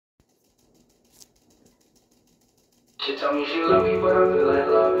She told me she love me, but I feel like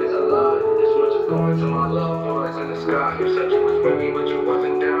love is a lie. This much is going to my loved ones in the sky. You said you was with me, but you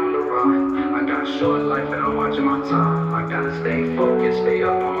wasn't down the ride. I got a short life and I'm watching my time. I gotta stay focused, stay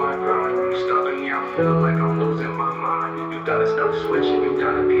up on my grind. You stopping me, I feel like I'm losing my mind. You gotta stop switching, you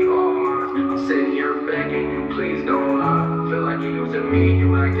gotta be all mine. I'm sitting here begging you, please don't lie. Feel like you using me,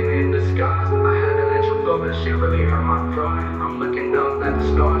 you acting in disguise. I had to let you go, but shit really hurt my pride. I'm looking up at the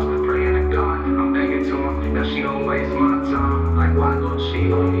stars, praying to God. I'm begging to him that she don't waste my time. Like why don't she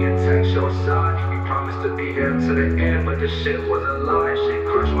hold me and take your side? You promised to be here to the end, but this shit was a lie. Shit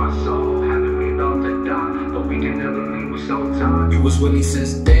crushed my soul, having me about to die. But we can never leave, we're so tired. You was with me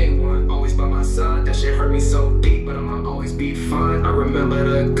since day one, always by my side. That shit hurt me so deep, but I'ma always be fine. I remember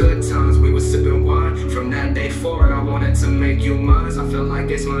the good times, we was sipping wine. From that day forward, I wanted to make you mine. I feel like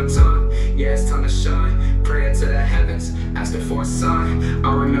it's my time, yeah, it's time to shine. Praying to the heavens, asking for a sign.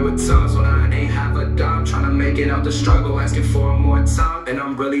 I remember times when I ain't have a dime, trying to make it out the struggle, asking for more time. And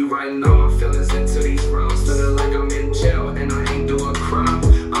I'm really writing all my feelings into these rhymes, feeling like I'm in jail and I ain't do a crime.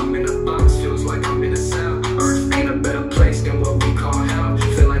 I'm in a box, feels like I'm in a cell. Earth ain't a better place than what we call hell.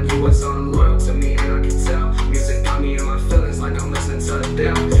 Feel like you was unloyal to me and I can tell. Music got me in my feelings like I'm listening to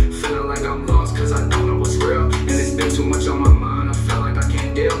Adele. Feeling like I'm lost cause I don't know what's real. And it's been too much on my mind, I feel like I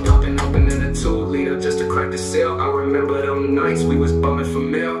can't deal. Popping open in a 2-liter just to crack the seal. I remember them nights we was bumming for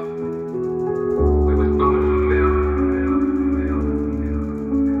meal.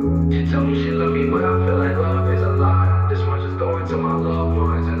 She told me she love me, but I feel like love is a lie. This much is going to my loved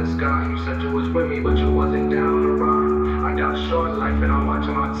ones in the sky. You said you was with me, but you wasn't down the ride. I got a short life and I'm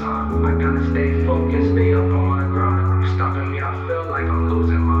watching my time. I gotta stay focused, stay up on my grind. You stopping me, I feel like I'm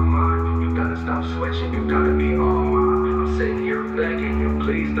losing my mind. You gotta stop switching, you gotta be all mine. I'm sitting here begging you,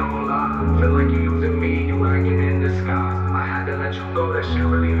 please don't lie. Feel like you using me, you acting in disguise. I had to let you go, that shit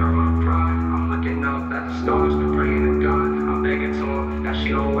really hurt my pride. I'm looking up at the stars, praying to God. I'm begging to him that she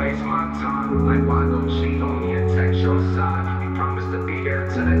don't waste my time. Like why don't she hold me and take your side? You promised to be here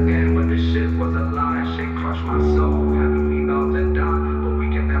to the end, but this shit was a lie. Shit crushed my soul, having me about to die. But we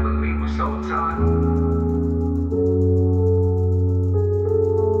can never leave, we're so tired.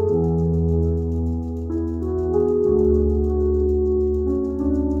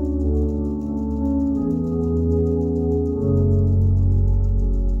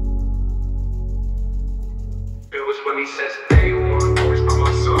 When he says day one, always by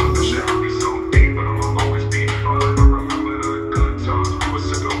my side. The shit hurt me so deep, but I'ma always be fine. I remember the good times, we was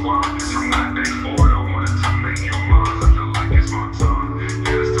sipping wine. From that day forward, I wanted to make you mine. I feel like it's my time,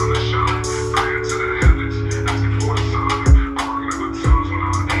 yeah, it's time to shine. Praying to the heavens, asking for a sign. I remember times when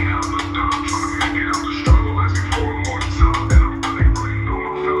I ain't have a dime, trying to make it out the struggle, asking for more time. And I'm really know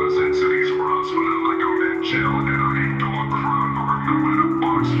my feelings into these rhymes, feeling like I'm in jail and I ain't doing crime. I remember the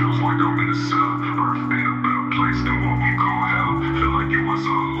box, feels like I'm in a cell. Earth ain't a better place than what we call hell. Feel like you was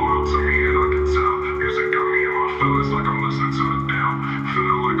unloyal to me and I can tell. Music got me in my feelings like I'm listening to